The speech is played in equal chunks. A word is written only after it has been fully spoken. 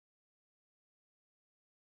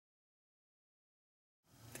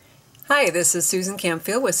Hi, this is Susan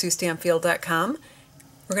Campfield with SueStampfield.com.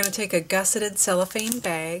 We're going to take a gusseted cellophane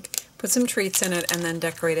bag, put some treats in it, and then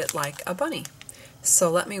decorate it like a bunny.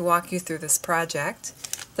 So let me walk you through this project.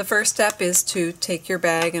 The first step is to take your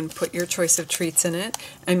bag and put your choice of treats in it.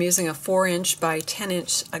 I'm using a 4-inch by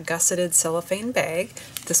 10-inch gusseted cellophane bag.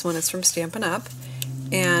 This one is from Stampin' Up!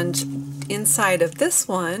 And inside of this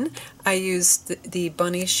one, I used the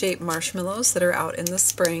bunny-shaped marshmallows that are out in the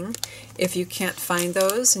spring. If you can't find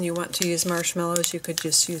those and you want to use marshmallows, you could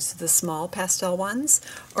just use the small pastel ones,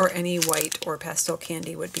 or any white or pastel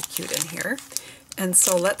candy would be cute in here. And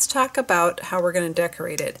so let's talk about how we're going to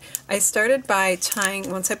decorate it. I started by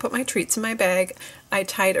tying, once I put my treats in my bag, I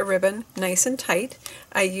tied a ribbon nice and tight.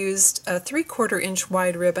 I used a 3/4 inch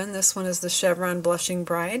wide ribbon. This one is the Chevron Blushing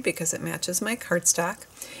Bride because it matches my cardstock.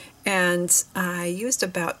 And I used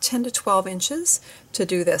about 10 to 12 inches to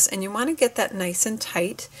do this. And you want to get that nice and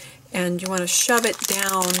tight, and you want to shove it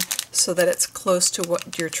down so that it's close to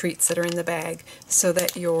what your treats that are in the bag, so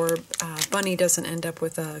that your bunny doesn't end up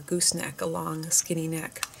with a gooseneck, a long skinny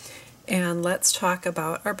neck. And let's talk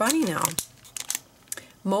about our bunny now.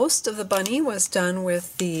 Most of the bunny was done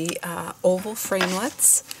with the oval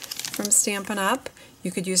framelits from Stampin' Up!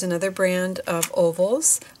 You could use another brand of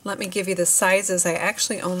ovals. Let me give you the sizes. I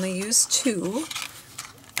actually only used 2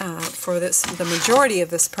 for the majority of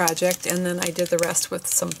this project, and then I did the rest with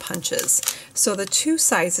some punches. So the 2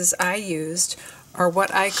 sizes I used are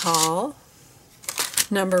what I call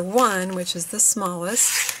number 1, which is the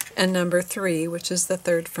smallest, and number 3, which is the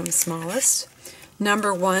third from smallest.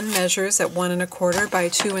 Number 1 measures at 1 1/4 by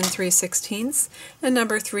 2 3/16, and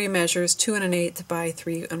number 3 measures 2 1/8 by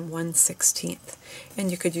 3 1/16.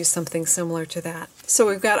 And you could use something similar to that. So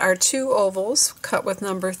we've got our 2 ovals cut with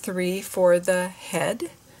number 3 for the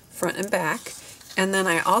head, front and back. And then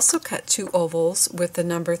I also cut 2 ovals with the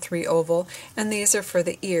number 3 oval, and these are for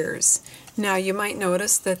the ears. Now you might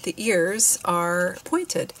notice that the ears are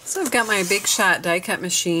pointed. So I've got my Big Shot die cut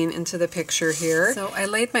machine into the picture here. So I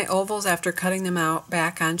laid my ovals, after cutting them out,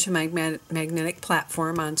 back onto my magnetic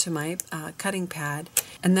platform, onto my cutting pad,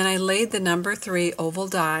 and then I laid the number 3 oval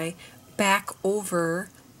die back over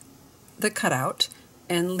the cutout,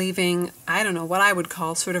 and leaving, I don't know, what I would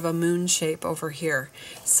call sort of a moon shape over here.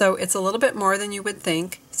 So it's a little bit more than you would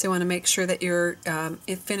think, so you want to make sure that your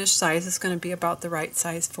finished size is going to be about the right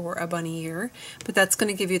size for a bunny ear, but that's going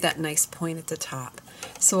to give you that nice point at the top.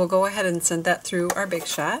 So we'll go ahead and send that through our Big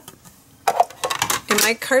Shot. And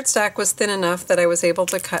my cardstock was thin enough that I was able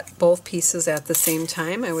to cut both pieces at the same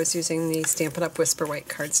time. I was using the Stampin' Up! Whisper White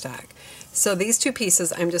cardstock. So these 2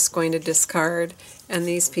 pieces I'm just going to discard, and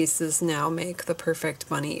these pieces now make the perfect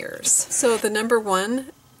bunny ears. So the number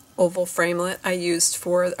 1 oval framelit I used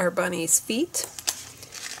for our bunny's feet.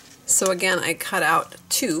 So again, I cut out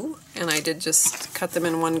 2, and I did just cut them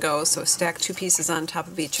in one go, so stack 2 pieces on top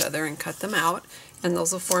of each other and cut them out, and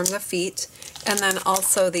those will form the feet. And then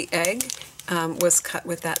also the egg was cut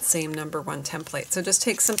with that same number 1 template. So just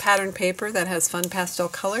take some pattern paper that has fun pastel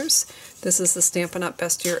colors. This is the Stampin' Up!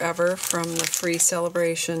 Best Year Ever from the free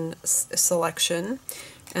celebration selection,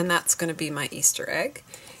 and that's going to be my Easter egg.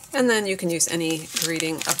 And then you can use any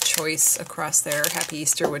greeting of choice across there. Happy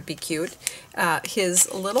Easter would be cute.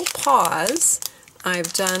 His little paws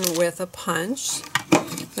I've done with a punch.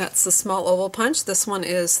 That's the small oval punch. This one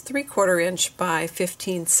is 3/4 inch by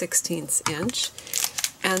 15/16 inch.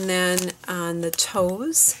 And then on the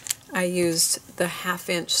toes, I used the 1/2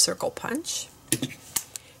 inch circle punch.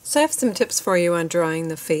 So I have some tips for you on drawing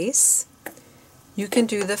the face. You can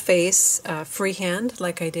do the face freehand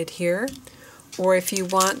like I did here, or if you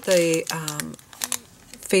want the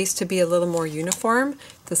face to be a little more uniform,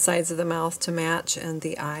 the sides of the mouth to match and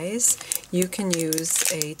the eyes, you can use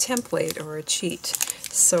a template or a cheat.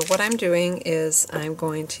 So what I'm doing is I'm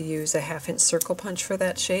going to use a 1/2 inch circle punch for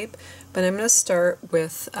that shape, but I'm going to start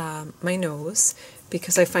with my nose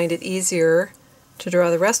because I find it easier to draw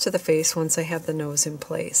the rest of the face once I have the nose in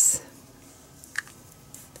place.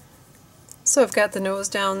 So I've got the nose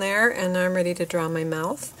down there, and I'm ready to draw my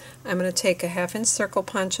mouth. I'm going to take a 1/2 inch circle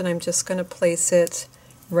punch, and I'm just going to place it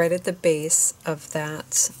right at the base of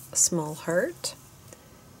that small heart,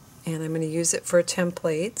 and I'm going to use it for a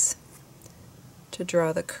template to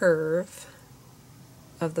draw the curve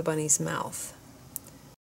of the bunny's mouth.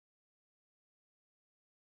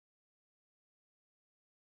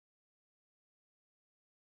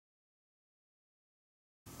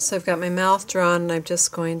 So I've got my mouth drawn, and I'm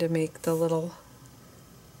just going to make the little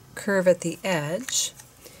curve at the edge.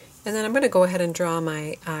 And then I'm going to go ahead and draw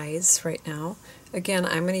my eyes right now. Again,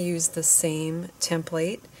 I'm going to use the same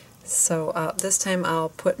template. So this time I'll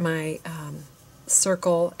put my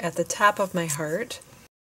circle at the top of my heart,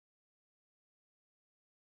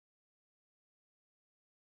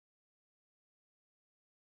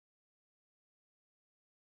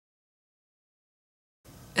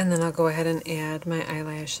 And then I'll go ahead and add my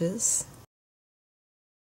eyelashes.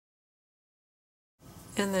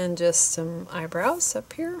 And then just some eyebrows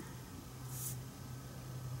up here.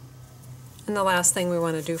 And the last thing we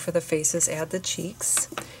want to do for the face is add the cheeks.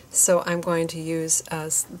 So I'm going to use a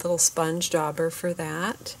little sponge dauber for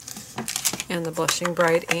that. And the Blushing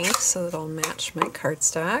Bright ink so that it'll match my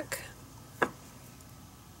cardstock.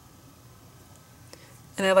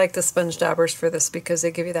 And I like the sponge daubers for this because they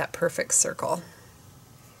give you that perfect circle.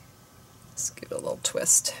 Let's give it a little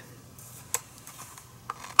twist.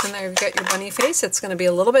 And there you've got your bunny face. It's going to be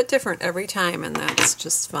a little bit different every time, and that's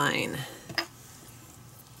just fine.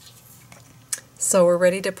 So we're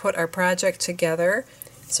ready to put our project together.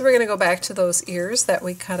 So we're going to go back to those ears that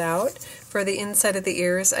we cut out. For the inside of the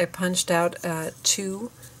ears, I punched out two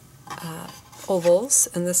ovals,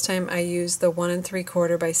 and this time I used the 1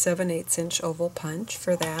 3/4 by 7/8 inch oval punch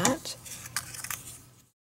for that.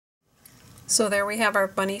 So there we have our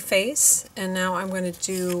bunny face, and now I'm going to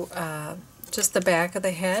do just the back of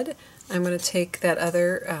the head. I'm going to take that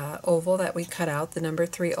other oval that we cut out, the number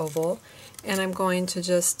 3 oval, and I'm going to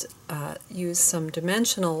just use some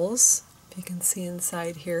dimensionals, if you can see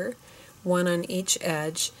inside here, one on each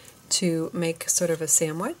edge to make sort of a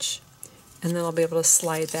sandwich, and then I'll be able to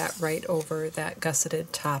slide that right over that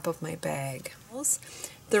gusseted top of my bag.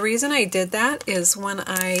 The reason I did that is when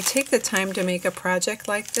I take the time to make a project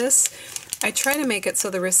like this, I try to make it so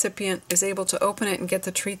the recipient is able to open it and get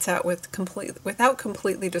the treats out without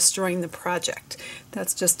completely destroying the project.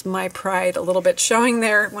 That's just my pride a little bit showing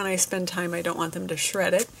there. When I spend time, I don't want them to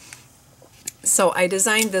shred it. So I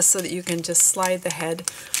designed this so that you can just slide the head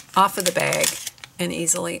off of the bag and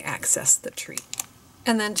easily access the treat.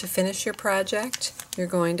 And then to finish your project, you're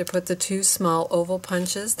going to put the 2 small oval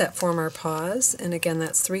punches that form our paws, and again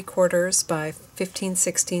that's 3/4 by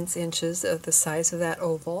 15/16 inches of the size of that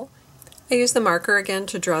oval. I used the marker again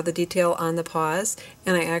to draw the detail on the paws,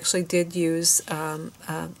 and I actually did use a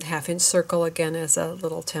 1/2 inch circle again as a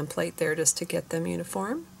little template there just to get them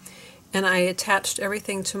uniform. And I attached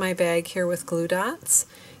everything to my bag here with glue dots.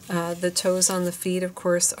 The toes on the feet, of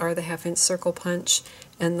course, are the 1/2 inch circle punch,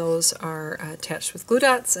 and those are attached with glue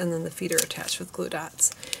dots, and then the feet are attached with glue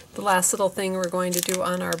dots. The last little thing we're going to do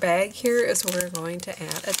on our bag here is we're going to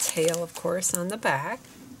add a tail, of course, on the back.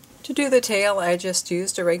 To do the tail, I just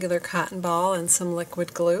used a regular cotton ball and some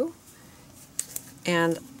liquid glue.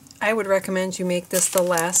 And I would recommend you make this the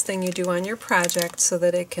last thing you do on your project so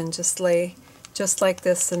that it can just lay just like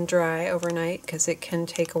this and dry overnight, because it can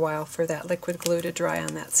take a while for that liquid glue to dry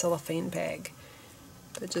on that cellophane bag.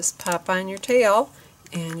 But just pop on your tail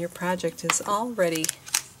and your project is all ready.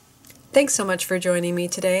 Thanks so much for joining me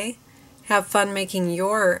today. Have fun making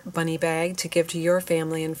your bunny bag to give to your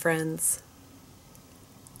family and friends.